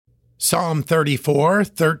Psalm 34,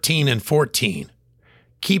 13 and 14.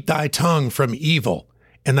 Keep thy tongue from evil,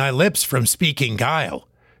 and thy lips from speaking guile.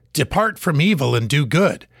 Depart from evil and do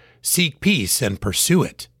good. Seek peace and pursue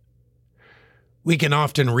it. We can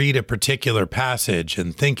often read a particular passage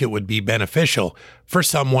and think it would be beneficial for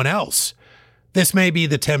someone else. This may be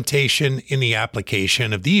the temptation in the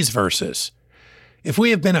application of these verses. If we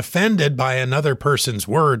have been offended by another person's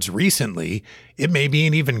words recently, it may be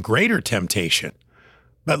an even greater temptation.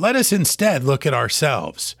 But let us instead look at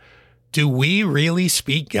ourselves. Do we really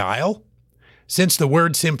speak guile? Since the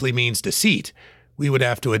word simply means deceit, we would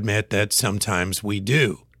have to admit that sometimes we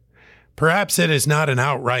do. Perhaps it is not an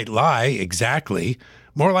outright lie exactly,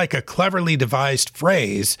 more like a cleverly devised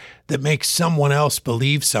phrase that makes someone else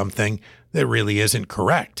believe something that really isn't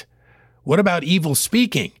correct. What about evil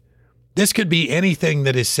speaking? This could be anything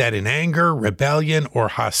that is said in anger, rebellion, or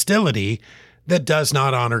hostility that does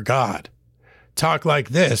not honor God. Talk like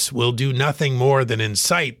this will do nothing more than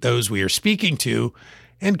incite those we are speaking to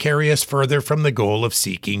and carry us further from the goal of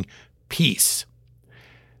seeking peace.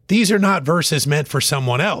 These are not verses meant for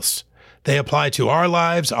someone else. They apply to our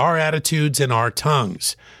lives, our attitudes, and our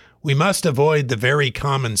tongues. We must avoid the very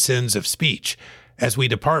common sins of speech as we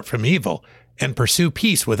depart from evil and pursue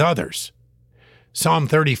peace with others. Psalm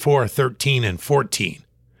 34, 13 and 14.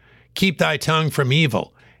 Keep thy tongue from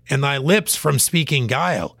evil, and thy lips from speaking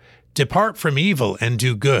guile. Depart from evil and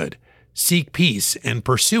do good. Seek peace and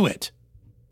pursue it.